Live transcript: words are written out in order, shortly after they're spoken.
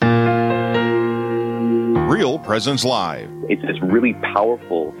Real Presence Live. It's this really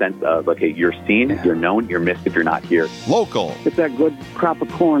powerful sense of, okay, you're seen, you're known, you're missed if you're not here. Local. It's that good crop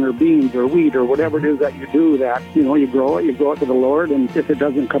of corn or beans or wheat or whatever it is that you do that, you grow it to the Lord, and if it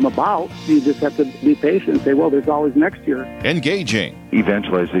doesn't come about, you just have to be patient and say, well, there's always next year. Engaging.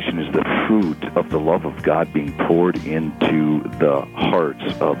 Evangelization is the fruit of the love of God being poured into the hearts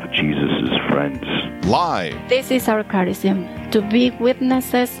of Jesus' friends. Live. This is our charism, to be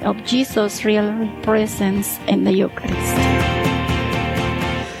witnesses of Jesus' real presence in the Eucharist.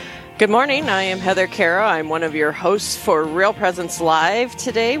 Good morning. I am Heather Cara. I'm one of your hosts for Real Presence Live.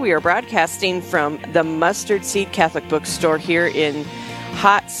 Today we are broadcasting from the Mustard Seed Catholic Bookstore here in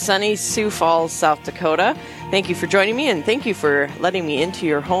hot, sunny Sioux Falls, South Dakota. Thank you for joining me, and thank you for letting me into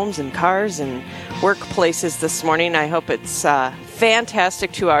your homes and cars and workplaces this morning. I hope it's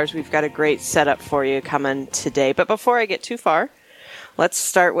fantastic 2 hours. We've got a great setup for you coming today. But before I get too far, let's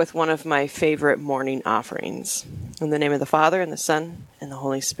start with one of my favorite morning offerings. In the name of the Father, and the Son, and the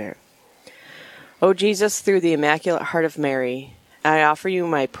Holy Spirit. O Jesus, through the Immaculate Heart of Mary, I offer you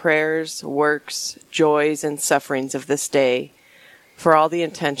my prayers, works, joys, and sufferings of this day for all the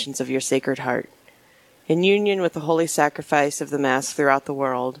intentions of your Sacred Heart, in union with the holy sacrifice of the Mass throughout the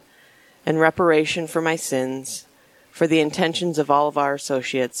world, and reparation for my sins, for the intentions of all of our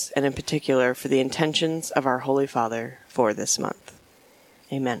associates, and in particular for the intentions of our Holy Father for this month.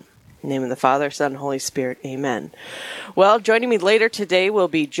 Amen. In the name of the Father, Son, and Holy Spirit. Amen. Well, joining me later today will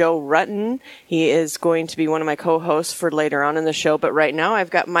be Joe Rutten. He is going to be one of my co-hosts for later on in the show, but right now I've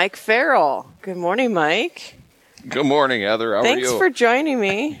got Mike Farrell. Good morning, Mike. Good morning, Heather. How are you? Thanks for joining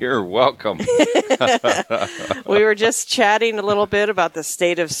me. You're welcome. We were just chatting a little bit about the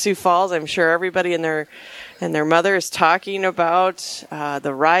state of Sioux Falls. I'm sure everybody and their mother is talking about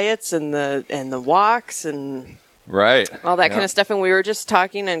the riots and the walks and right, all that kind of stuff. And we were just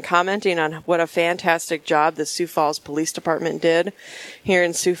talking and commenting on what a fantastic job the Sioux Falls Police Department did here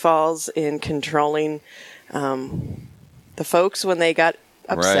in Sioux Falls in controlling the folks when they got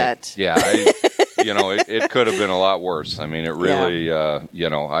upset. Right. Yeah. It could have been a lot worse. I mean, it really,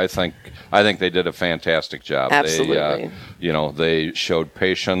 I think they did a fantastic job. Absolutely. They showed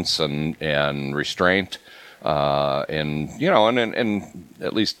patience and restraint, and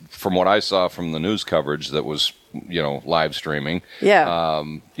at least from what I saw from the news coverage that was, live streaming. Yeah.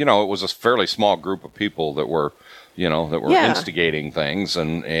 It was a fairly small group of people that were instigating things,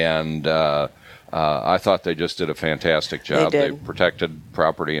 and I thought they just did a fantastic job. They protected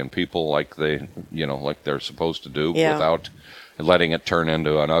property and people like they're supposed to do without letting it turn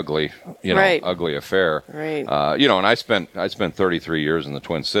into an ugly affair. Right. And I spent 33 years in the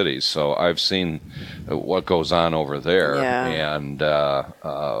Twin Cities, so I've seen what goes on over there. Yeah. And I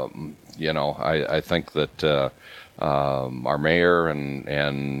think that our mayor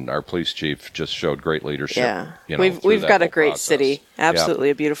and our police chief just showed great leadership. Yeah, we've got a great city, absolutely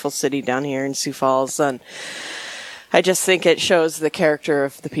a beautiful city down here in Sioux Falls, and I just think it shows the character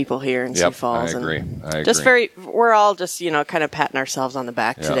of the people here in Sioux Falls. I agree. We're all just kind of patting ourselves on the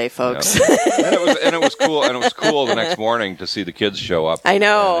back today, folks. and it was cool. And it was cool the next morning to see the kids show up. I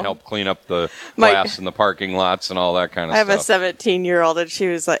know. And help clean up the glass in the parking lots and all that kind of stuff. I have a 17-year-old, and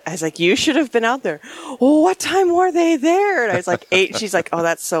I was like, you should have been out there. Oh, what time were they there? And I was like 8. She's like, oh,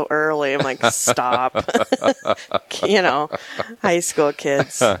 that's so early. I'm like, stop. High school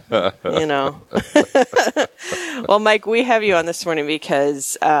kids. Well, Mike, we have you on this morning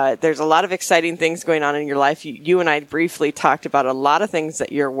because there's a lot of exciting things going on in your life. You and I briefly talked about a lot of things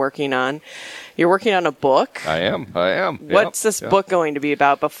that you're working on. You're working on a book. I am. What's this book going to be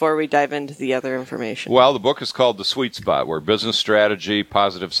about before we dive into the other information? Well, the book is called The Sweet Spot, where business strategy,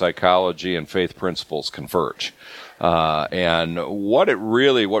 positive psychology, and faith principles converge. And what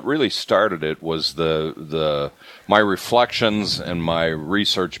really started it was my reflections and my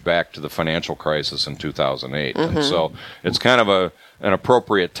research back to the financial crisis in 2008. Mm-hmm. And so it's kind of an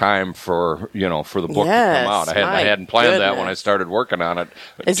appropriate time for the book to come out. I hadn't planned that when I started working on it.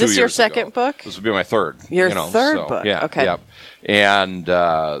 Is this your second book? This will be my third. Your third book. Yeah. Okay. Yeah. And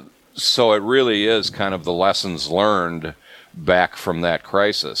so it really is kind of the lessons learned back from that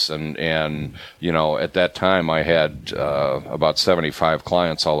crisis. And at that time I had about 75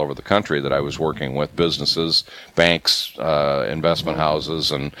 clients all over the country that I was working with, businesses, banks, investment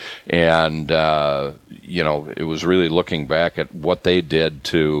houses, and it was really looking back at what they did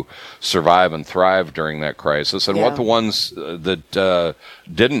to survive and thrive during that crisis, and what the ones that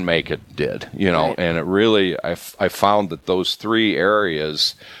didn't make it did, and it really, I found that those three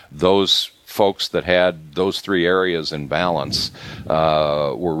areas, those folks that had those three areas in balance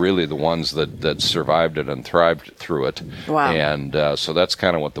were really the ones that survived it and thrived through it. Wow. And so that's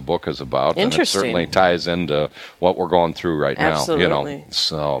kind of what the book is about. Interesting. And it certainly ties into what we're going through right Absolutely. now. You know,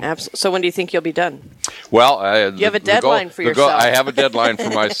 So when do you think you'll be done? Well, you have a deadline for yourself. I have a deadline for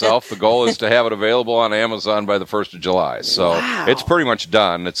myself. The goal is to have it available on Amazon by the 1st of July. So it's pretty much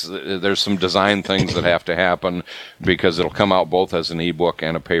done. There's some design things that have to happen because it'll come out both as an ebook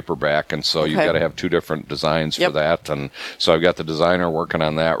and a paperback, and so you've got to have two different designs for that. And so I've got the designer working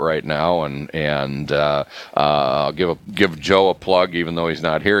on that right now, and I'll give Joe a plug, even though he's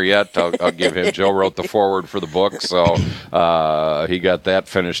not here yet. I'll give him. Joe wrote the foreword for the book, so he got that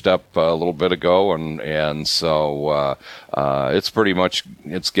finished up a little bit ago, and so it's pretty much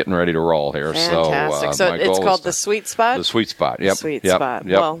getting ready to roll here. Fantastic. So it's called The Sweet Spot? The Sweet Spot, yep. Sweet Spot.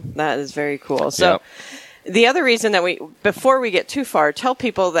 Yep. Well, that is very cool. So the other reason that before we get too far, tell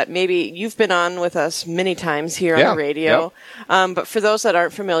people that maybe you've been on with us many times here on the radio, but for those that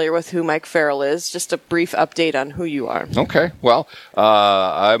aren't familiar with who Mike Farrell is, just a brief update on who you are. Okay. Well,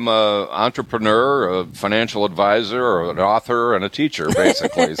 I'm an entrepreneur, a financial advisor, an author, and a teacher,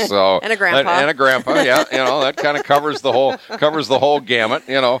 basically. So and a grandpa. And a grandpa, yeah. That kind of covers the whole gamut,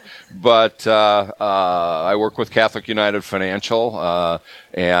 But I work with Catholic United Financial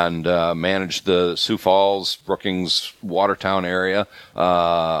and manage the Sioux Falls, Brookings, Watertown area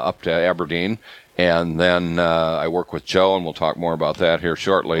up to Aberdeen. And then I work with Joe, and we'll talk more about that here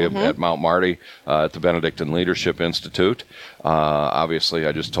shortly, at Mount Marty at the Benedictine Leadership Institute. Obviously,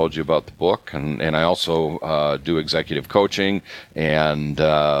 I just told you about the book, and I also do executive coaching, and,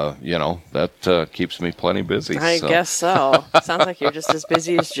 that keeps me plenty busy. I guess so. Sounds like you're just as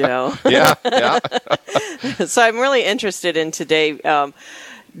busy as Joe. Yeah. So I'm really interested in today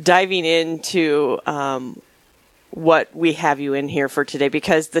diving into what we have you in here for today,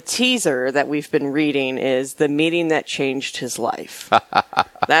 because the teaser that we've been reading is the meeting that changed his life.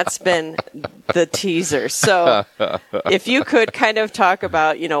 That's been the teaser. So if you could kind of talk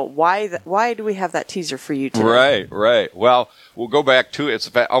about, why do we have that teaser for you today? Right. Well, we'll go back to,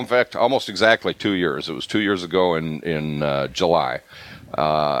 in fact, almost exactly 2 years. It was 2 years ago in July.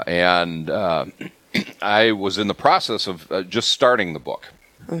 And I was in the process of just starting the book.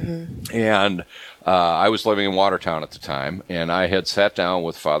 And I was living in Watertown at the time, and I had sat down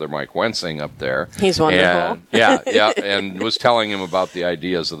with Father Mike Wensing up there. He's wonderful. And, and was telling him about the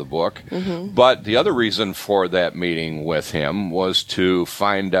ideas of the book. But the other reason for that meeting with him was to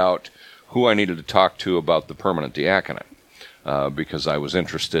find out who I needed to talk to about the permanent diaconate, because I was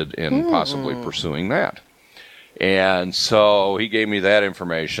interested in possibly pursuing that. And so he gave me that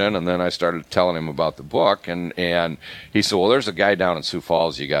information, and then I started telling him about the book, and he said, well, there's a guy down in Sioux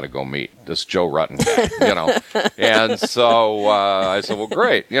Falls you got to go meet, this Joe Rutten guy, And so I said, well,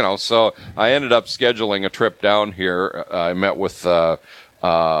 great, So I ended up scheduling a trip down here. I met with the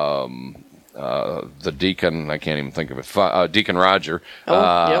deacon, I can't even think of it, Deacon Roger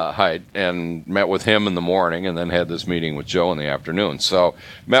Hyde, and met with him in the morning, and then had this meeting with Joe in the afternoon. So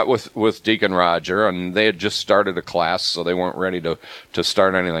met with Deacon Roger, and they had just started a class, so they weren't ready to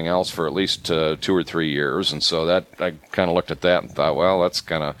start anything else for at least 2 or 3 years. And so that I kind of looked at that and thought, well, that's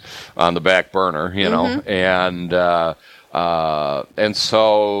kind of on the back burner, and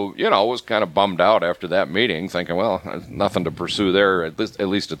so, was kind of bummed out after that meeting, thinking, well, nothing to pursue there, at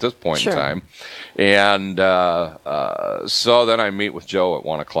least at this point in time. And so then I meet with Joe at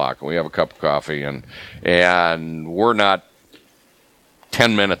 1 o'clock, and we have a cup of coffee, and we're not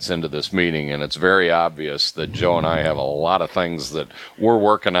 10 minutes into this meeting, and it's very obvious that Joe and I have a lot of things that we're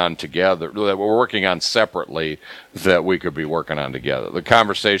working on together, that we're working on separately, that we could be working on together. The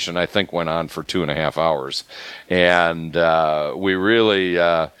conversation, I think, went on for 2.5 hours, and we really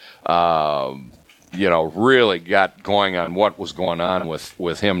really got going on what was going on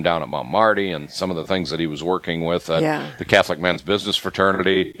with him down at Mount Marty, and some of the things that he was working with at the Catholic Men's Business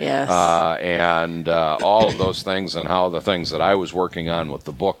Fraternity, and all of those things, and how the things that I was working on with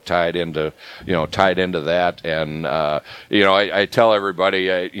the book tied into that. And I tell everybody,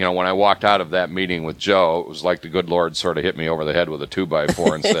 when I walked out of that meeting with Joe, it was like the good Lord sort of hit me over the head with a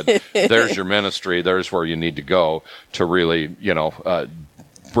 2x4 and said, "There's your ministry. There's where you need to go to really,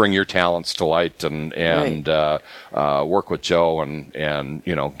 bring your talents to light and work with Joe and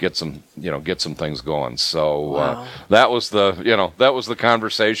get some things going." So that was the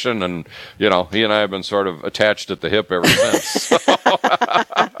conversation, and he and I have been sort of attached at the hip ever since.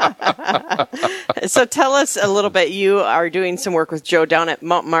 So tell us a little bit. You are doing some work with Joe down at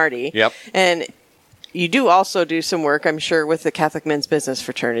Mount Marty. Yep. And you do also do some work, I'm sure, with the Catholic Men's Business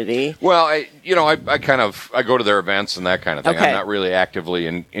Fraternity. Well, I go to their events and that kind of thing. Okay. I'm not really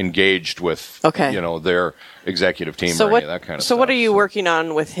actively engaged with, their executive team or any of that kind of stuff. So what are you working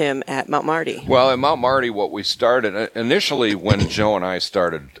on with him at Mount Marty? Well, at Mount Marty, what we started, initially when Joe and I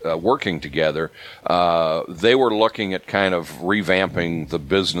started working together, they were looking at kind of revamping the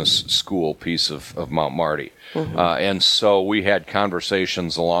business school piece of Mount Marty. Mm-hmm. And so we had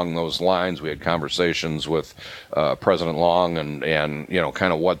conversations along those lines. We had conversations with President Long and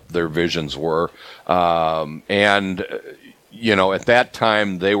kind of what their visions were. At that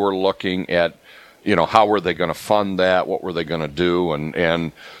time, they were looking at, how were they going to fund that? What were they going to do?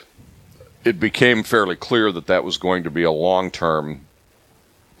 And it became fairly clear that was going to be a long-term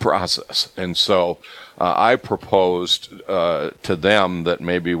process. And so I proposed to them that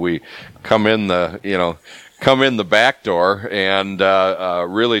maybe we come in the back door and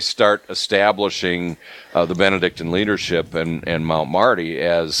really start establishing the Benedictine leadership and Mount Marty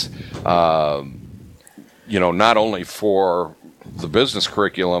as, not only for the business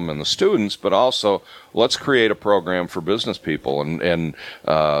curriculum and the students, but also let's create a program for business people and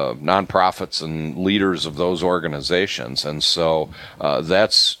nonprofits and leaders of those organizations. And so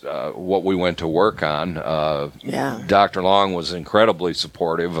that's what we went to work on. Dr. Long was incredibly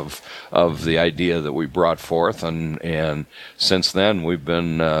supportive of the idea that we brought forth, and since then we've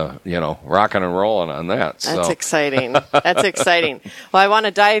been rocking and rolling on that. That's exciting. That's exciting. Well, I want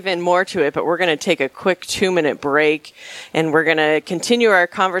to dive in more to it, but we're going to take a quick 2-minute break, and we're going to continue our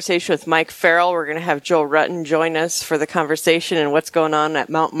conversation with Mike Farrell. We're going to have Joe Rutten join us for the conversation and what's going on at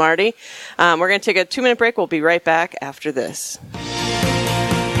Mount Marty. We're going to take a 2-minute break. We'll be right back after this.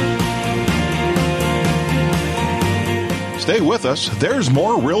 Stay with us. There's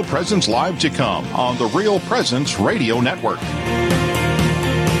more Real Presence Live to come on the Real Presence Radio Network.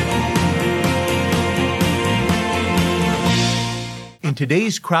 In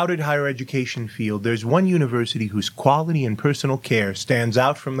today's crowded higher education field, there's one university whose quality and personal care stands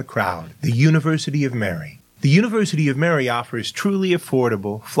out from the crowd, the University of Mary. The University of Mary offers truly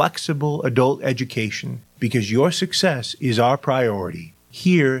affordable, flexible adult education because your success is our priority.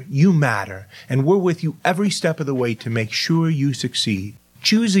 Here, you matter, and we're with you every step of the way to make sure you succeed.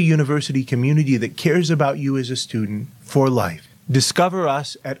 Choose a university community that cares about you as a student for life. Discover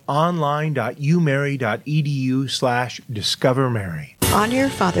us at online.umary.edu/discovermary. Honor your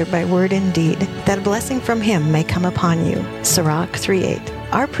father by word and deed, that a blessing from him may come upon you. Sirach 3:8.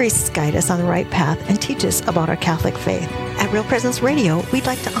 Our priests guide us on the right path and teach us about our Catholic faith. At Real Presence Radio, we'd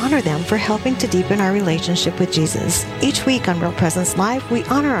like to honor them for helping to deepen our relationship with Jesus. Each week on Real Presence Live, we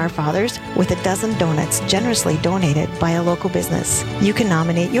honor our fathers with a dozen donuts generously donated by a local business. You can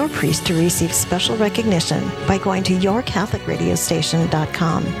nominate your priest to receive special recognition by going to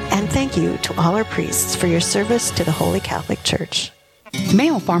yourcatholicradiostation.com. And thank you to all our priests for your service to the Holy Catholic Church.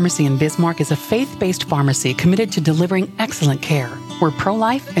 Mayo Pharmacy in Bismarck is a faith-based pharmacy committed to delivering excellent care. We're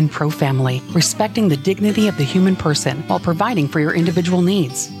pro-life and pro-family, respecting the dignity of the human person while providing for your individual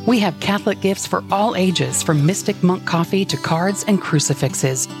needs. We have Catholic gifts for all ages, from Mystic Monk coffee to cards and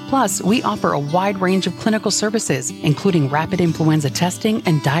crucifixes. Plus, we offer a wide range of clinical services, including rapid influenza testing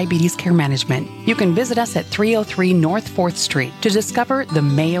and diabetes care management. You can visit us at 303 North 4th Street to discover the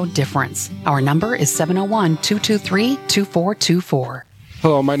Mayo difference. Our number is 701-223-2424.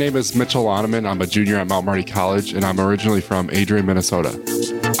 Hello, my name is Mitchell Loneman. I'm a junior at Mount Marty College, and I'm originally from Adrian, Minnesota.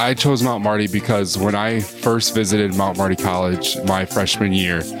 I chose Mount Marty because when I first visited Mount Marty College my freshman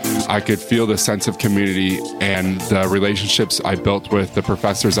year, I could feel the sense of community, and the relationships I built with the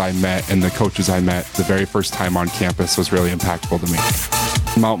professors I met and the coaches I met the very first time on campus was really impactful to me.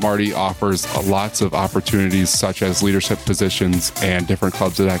 Mount Marty offers lots of opportunities such as leadership positions and different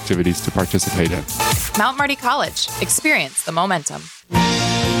clubs and activities to participate in. Mount Marty College. Experience the momentum.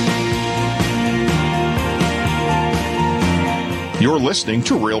 You're listening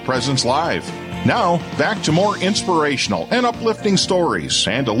to Real Presence Live. Now, back to more inspirational and uplifting stories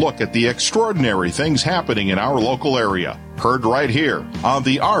and a look at the extraordinary things happening in our local area. Heard right here on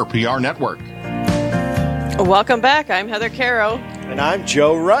the RPR Network. Welcome back. I'm Heather Caro. And I'm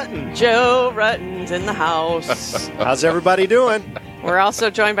Joe Rutten. Joe Rutten's in the house. How's everybody doing? We're also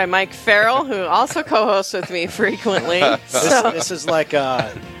joined by Mike Farrell, who also co-hosts with me frequently. This is like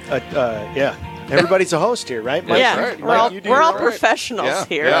everybody's a host here, right, Mike? Yeah, right. we're all professionals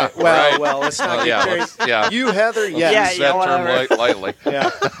here. Yeah. Well, let's not get carried. You, Heather, yes. Use that term lightly.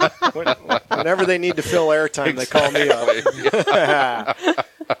 Yeah. Whenever they need to fill airtime, they call me up.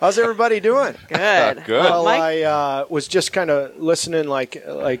 How's everybody doing? Good. Good. Well, I was just kind of listening like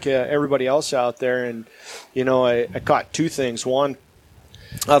everybody else out there, and I caught two things. One,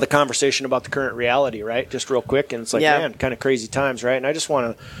 the conversation about the current reality, right? Just real quick, and it's like, man, kind of crazy times, right? And I just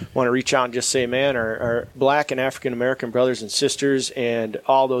want to reach out and just say, man, our Black and African American brothers and sisters, and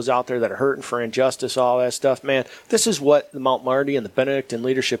all those out there that are hurting for injustice, all that stuff, man, this is what the Mount Marty and the Benedictine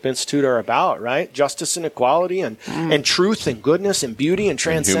Leadership Institute are about, right? Justice and equality, and truth and goodness and beauty and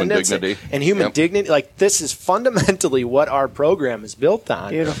transcendence and human dignity. Like, this is fundamentally what our program is built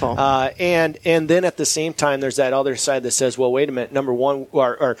on. Beautiful. And then at the same time, there's that other side that says, well, wait a minute, number one,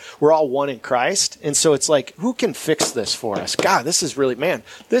 or we're all one in Christ. And so it's like, who can fix this for us? God, this is really, man,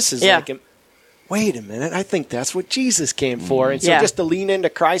 this is like, wait a minute, I think that's what Jesus came for. And so just to lean into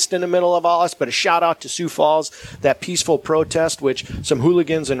Christ in the middle of all this, but a shout out to Sioux Falls, that peaceful protest, which some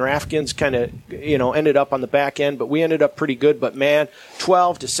hooligans and Rafgans kind of, ended up on the back end, but we ended up pretty good. But man,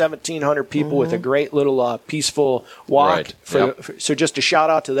 12 to 1,700 people with a great little peaceful walk. Right. So just a shout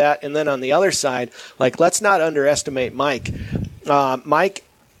out to that. And then on the other side, like, let's not underestimate Mike. Mike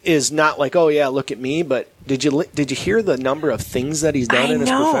is not like, oh yeah, look at me, but did you hear the number of things that he's done in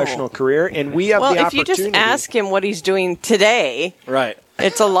his professional career? And we have the opportunity. Well, if you just ask him what he's doing today, right?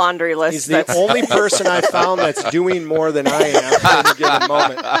 It's a laundry list. He's the only person I found that's doing more than I am in a given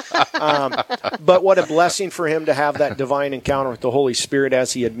moment. But what a blessing for him to have that divine encounter with the Holy Spirit,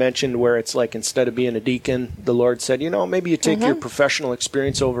 as he had mentioned, where it's like, instead of being a deacon, the Lord said, maybe you take your professional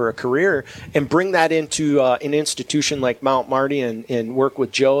experience over a career and bring that into an institution like Mount Marty and work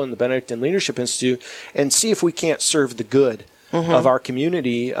with Joe and the Benedictine Leadership Institute and see if we can't serve the good of our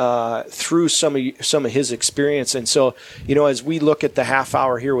community through some of his experience. And so, as we look at the half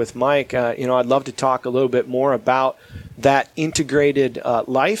hour here with Mike, I'd love to talk a little bit more about that integrated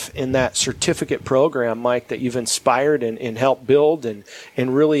life and that certificate program, Mike, that you've inspired and helped build and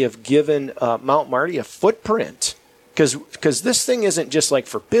really have given Mount Marty a footprint. Because this thing isn't just like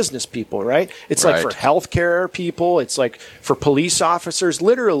for business people, right? It's like for healthcare people. It's like for police officers.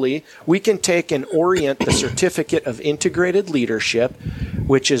 Literally, we can take and orient the certificate of integrated leadership,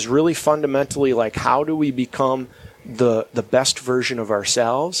 which is really fundamentally like, how do we become the best version of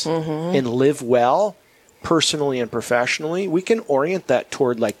ourselves and live well personally and professionally? We can orient that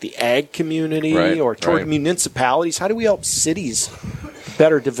toward like the ag community or toward municipalities. How do we help cities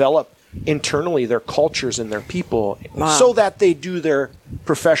better develop internally their cultures and their people so that they do their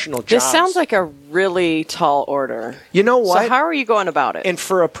professional jobs? This sounds like a really tall order. You know what? So how are you going about it? And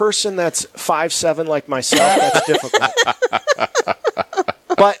for a person that's 5'7" like myself, that's difficult.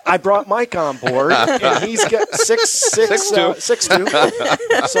 But I brought Mike on board, and he's got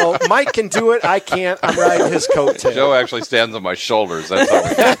 6'2". So Mike can do it. I can't. I'm riding his coattail. Joe actually stands on my shoulders. That's how we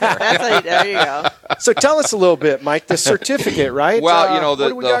get there. There you go. So tell us a little bit, Mike. The certificate, right? Well,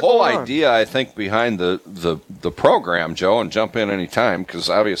 the whole idea, I think, behind the program, Joe, and jump in any time, because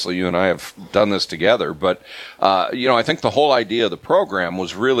obviously you and I have done this together. But I think the whole idea of the program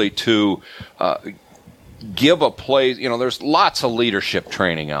was really to give a place. There's lots of leadership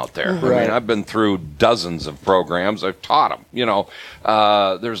training out there. I mean, I've been through dozens of programs. I've taught them.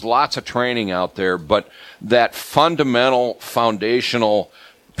 There's lots of training out there, but that foundational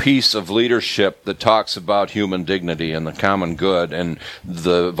piece of leadership that talks about human dignity and the common good and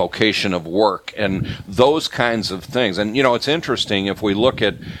the vocation of work and those kinds of things. And, it's interesting if we look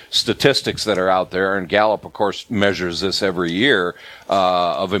at statistics that are out there, and Gallup, of course, measures this every year,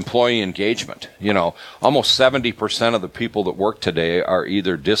 of employee engagement. Almost 70% of the people that work today are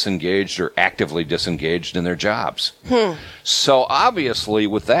either disengaged or actively disengaged in their jobs. So obviously,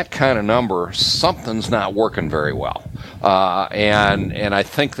 with that kind of number, something's not working very well. And I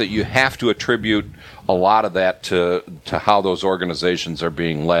think that you have to attribute a lot of that to how those organizations are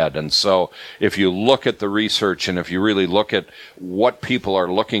being led. And so if you look at the research and if you really look at what people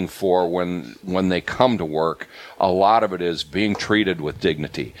are looking for when they come to work, a lot of it is being treated with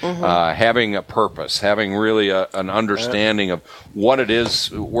dignity, having a purpose, having really an understanding of what it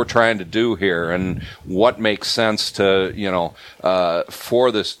is we're trying to do here and what makes sense to,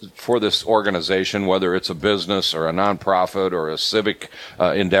 for this organization, whether it's a business or a nonprofit or a civic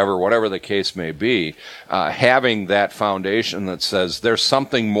endeavor, whatever the case may be, having that foundation that says there's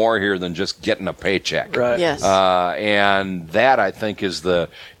something more here than just getting a paycheck. Right. Yes. And that, I think, is the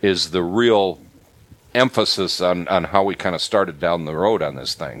real emphasis on how we kind of started down the road on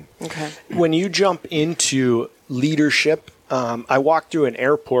this thing. Okay. When you jump into leadership, I walked through an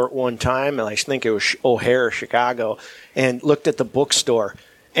airport one time, and I think it was O'Hare, Chicago, and looked at the bookstore,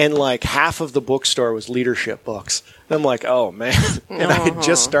 and like half of the bookstore was leadership books. And I'm like, oh man. And I had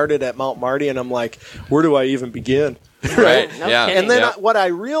just started at Mount Marty, and I'm like, where do I even begin? Right. No Yeah. kidding. And then what I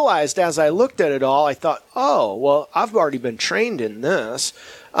realized as I looked at it all, I thought, oh, well, I've already been trained in this.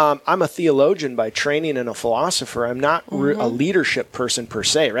 I'm a theologian by training and a philosopher. I'm not a leadership person per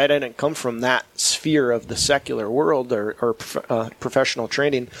se, right? I didn't come from that sphere of the secular world or professional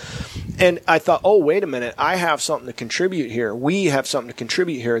training. And I thought, oh, wait a minute, I have something to contribute here. We have something to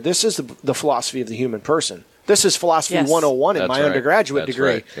contribute here. This is the philosophy of the human person. This is philosophy 101 in my undergraduate degree.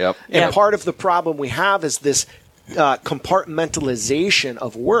 Right. Yep. And part of the problem we have is this compartmentalization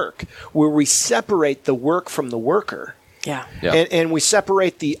of work, where we separate the work from the worker. Yeah. And we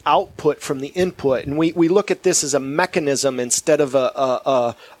separate the output from the input. And we look at this as a mechanism instead of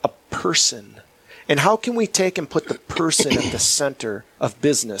a person. And how can we take and put the person at the center of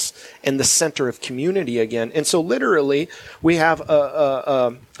business and the center of community again? And so literally we have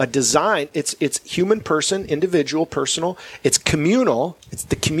a design. It's human person, individual, personal. It's communal. It's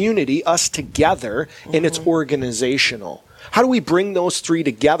the community, us together, and it's organizational. How do we bring those three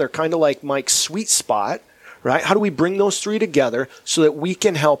together? Kind of like Mike's sweet spot. Right? How do we bring those three together so that we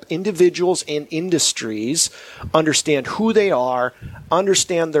can help individuals and industries understand who they are,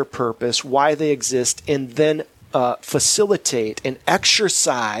 understand their purpose, why they exist, and then facilitate and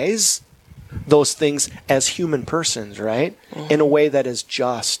exercise those things as human persons, right? In a way that is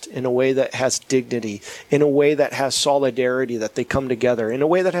just, in a way that has dignity, in a way that has solidarity, that they come together, in a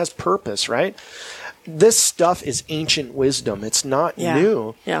way that has purpose, right? This stuff is ancient wisdom. It's not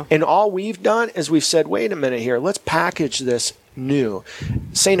new. Yeah. And all we've done is we've said, wait a minute here, let's package this new.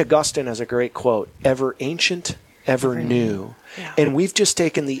 St. Augustine has a great quote, ever ancient, ever new. Yeah. And we've just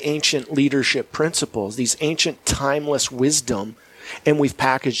taken the ancient leadership principles, these ancient timeless wisdom, and we've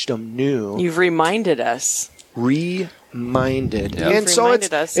packaged them new. You've reminded us. Reminded. Yeah. And so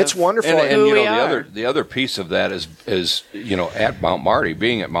it's wonderful. And you know, the other piece of that is you know, at Mount Marty,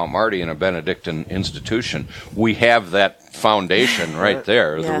 being at Mount Marty in a Benedictine institution, we have that foundation right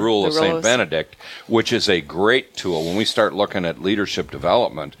there, the Rule of St. Benedict, which is a great tool. When we start looking at leadership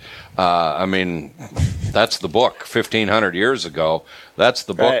development, I mean, that's the book 1,500 years ago. That's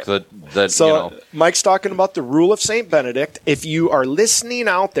the book that so, you know. Mike's talking about the Rule of St. Benedict. If you are listening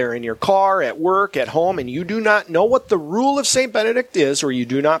out there in your car, at work, at home, and you do not know what the Rule of St. Benedict is, or you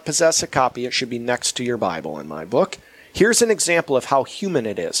do not possess a copy, it should be next to your Bible in my book. Here's an example of how human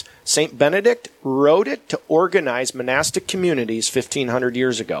it is. St. Benedict wrote it to organize monastic communities 1,500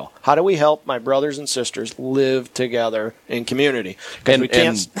 years ago. How do we help my brothers and sisters live together in community? Because we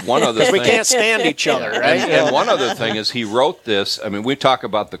can't stand each other, right? And one other thing is he wrote this. I mean, we talk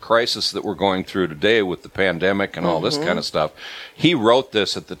about the crisis that we're going through today with the pandemic and all this kind of stuff. He wrote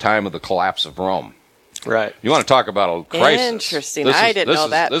this at the time of the collapse of Rome. Right. You want to talk about a crisis? Interesting. I didn't know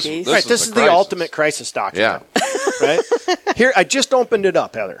that piece. This is the ultimate crisis document. Yeah. Right? Here, I just opened it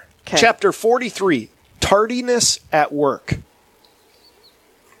up, Heather. Okay. Chapter 43, Tardiness at Work.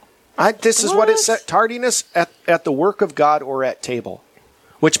 This is what it said. Tardiness at the work of God or at table.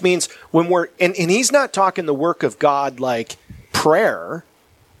 Which means when we're, and he's not talking the work of God like prayer.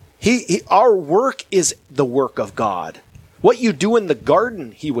 Our work is the work of God. What you do in the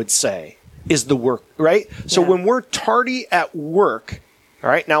garden, he would say, is the work, right? So when we're tardy at work, all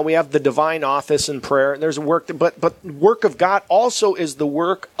right, now we have the divine office and prayer, and there's a work, but work of God also is the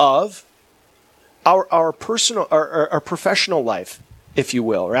work of our personal, our professional life, if you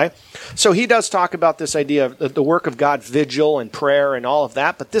will, right? So he does talk about this idea of the work of God, vigil and prayer and all of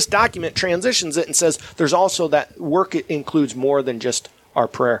that, but this document transitions it and says there's also that work includes more than just our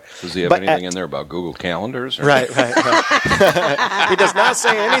prayer. Does he have anything in there about Google Calendars? Or? Right. He does not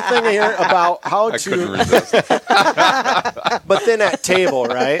say anything here about how to. I couldn't resist. But then at table,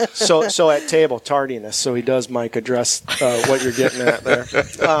 right? So at table, tardiness. So he does, Mike, address what you're getting at there.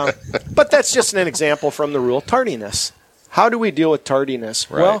 But that's just an example from the rule. Tardiness. How do we deal with tardiness?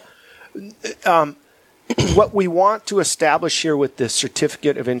 Right. Well, what we want to establish here with the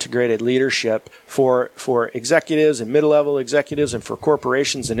Certificate of Integrated Leadership for executives and middle-level executives and for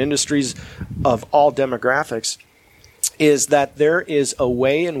corporations and industries of all demographics is that there is a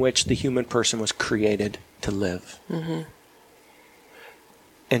way in which the human person was created to live. Mm-hmm.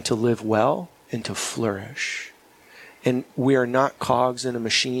 And to live well and to flourish. And we are not cogs in a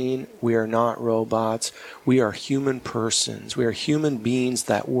machine. We are not robots. We are human persons. We are human beings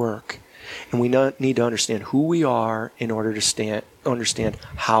that work. And we need to understand who we are in order to understand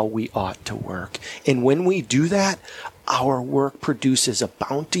how we ought to work. And when we do that, our work produces a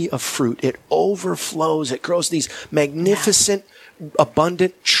bounty of fruit. It overflows. It grows these magnificent,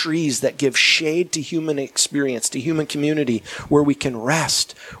 abundant trees that give shade to human experience, to human community, where we can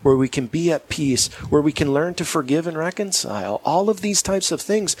rest, where we can be at peace, where we can learn to forgive and reconcile. All of these types of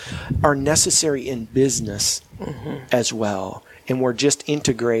things are necessary in business as well. And we're just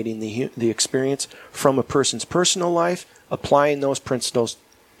integrating the experience from a person's personal life, applying those principles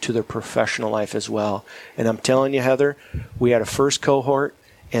to their professional life as well. And I'm telling you, Heather, we had a first cohort,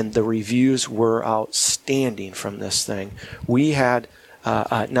 and the reviews were outstanding from this thing. We had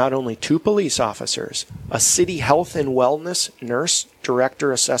not only 2 police officers, a city health and wellness nurse,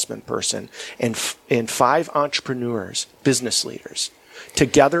 director, assessment person, and 5 entrepreneurs, business leaders,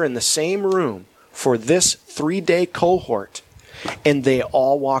 together in the same room for this 3-day cohort. And they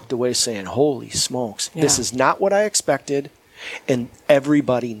all walked away saying, holy smokes, this is not what I expected. And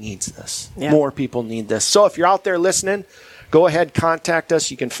everybody needs this. Yeah. More people need this. So if you're out there listening, go ahead, contact us.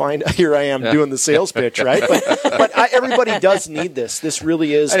 You can find, here I am doing the sales pitch, right? But everybody does need this. This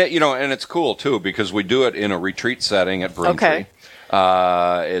really is. And, and it's cool, too, because we do it in a retreat setting at Broomtree.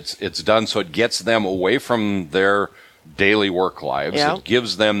 It's done so it gets them away from their daily work lives. Yeah. It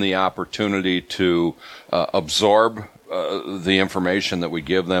gives them the opportunity to absorb the information that we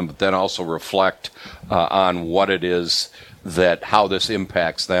give them, but then also reflect on what it is how this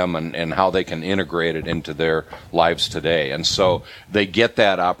impacts them and how they can integrate it into their lives today. And so they get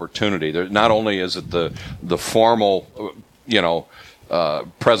that opportunity. Not only is it the formal,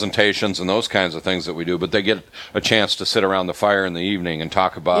 presentations and those kinds of things that we do, but they get a chance to sit around the fire in the evening and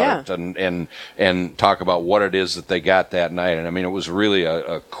talk about it and talk about what it is that they got that night. And I mean, it was really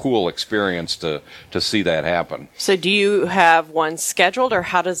a cool experience to see that happen. So do you have one scheduled, or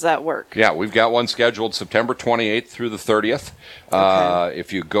how does that work? Yeah, we've got one scheduled September 28th through the 30th.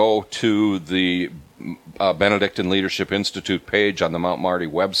 If you go to the Benedictine Leadership Institute page on the Mount Marty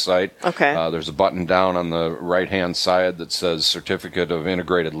website. There's a button down on the right-hand side that says Certificate of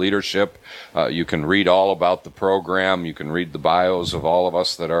Integrated Leadership. You can read all about the program. You can read the bios of all of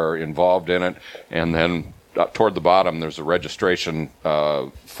us that are involved in it. And then toward the bottom, there's a registration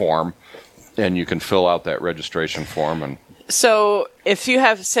form, and you can fill out that registration form. So if you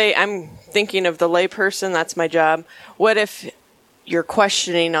have, say, I'm thinking of the layperson, that's my job. What if you're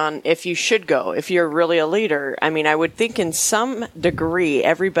questioning on if you should go, if you're really a leader? I mean, I would think in some degree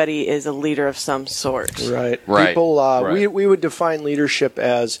everybody is a leader of some sort. Right. People, we would define leadership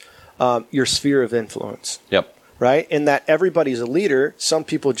as your sphere of influence. Yep. Right? And that everybody's a leader. Some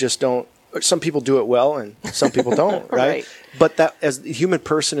people just don't. Some people do it well, and some people don't. Right? But that, as the human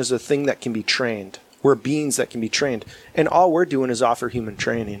person, is a thing that can be trained. We're beings that can be trained. And all we're doing is offer human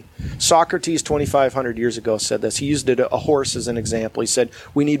training. Socrates, 2,500 years ago, said this. He used a horse as an example. He said,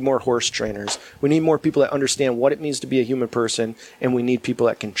 we need more horse trainers. We need more people that understand what it means to be a human person, and we need people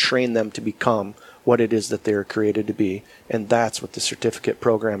that can train them to become what it is that they're created to be. And that's what the certificate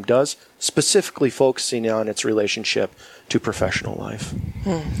program does, specifically focusing on its relationship to professional life.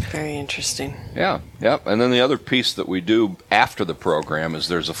 Very interesting. Yeah. And then the other piece that we do after the program is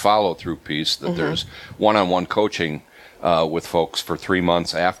there's a follow-through piece that there's one-on-one coaching with folks for 3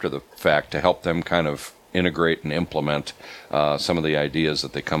 months after the fact to help them kind of integrate and implement some of the ideas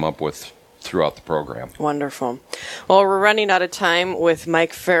that they come up with throughout the program. Wonderful. Well, we're running out of time with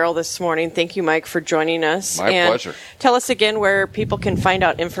Mike Farrell this morning. Thank you, Mike, for joining us. My pleasure. Tell us again where people can find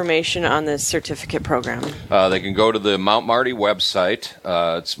out information on this certificate program. They can go to the Mount Marty website.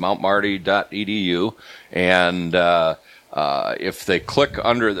 It's mountmarty.edu. And if they click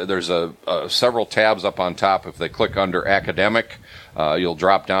under, there's several tabs up on top. If they click under academic, you'll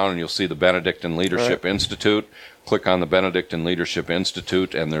drop down and you'll see the Benedictine Leadership Institute. Click on the Benedictine Leadership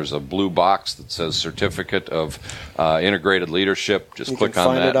Institute, and there's a blue box that says Certificate of Integrated Leadership. Just click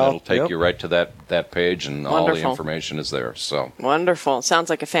on that, and it'll take you right to that page, and all the information is there. So wonderful. Sounds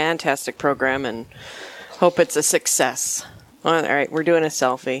like a fantastic program, and hope it's a success. All right, we're doing a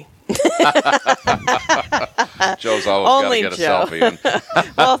selfie. Joe's always got to get a selfie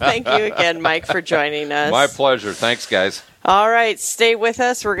in. Well, thank you again, Mike, for joining us. My pleasure. Thanks, guys. All right, stay with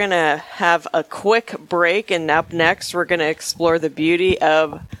us. We're going to have a quick break, and up next, we're going to explore the beauty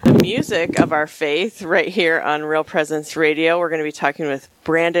of the music of our faith right here on Real Presence Radio. We're going to be talking with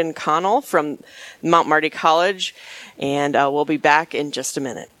Brandon Connell from Mount Marty College, and we'll be back in just a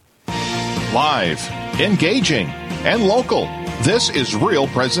minute. Live, engaging, and local. This is Real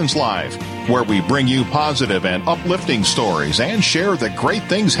Presence Live, where we bring you positive and uplifting stories and share the great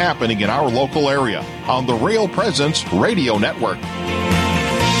things happening in our local area on the Real Presence Radio Network.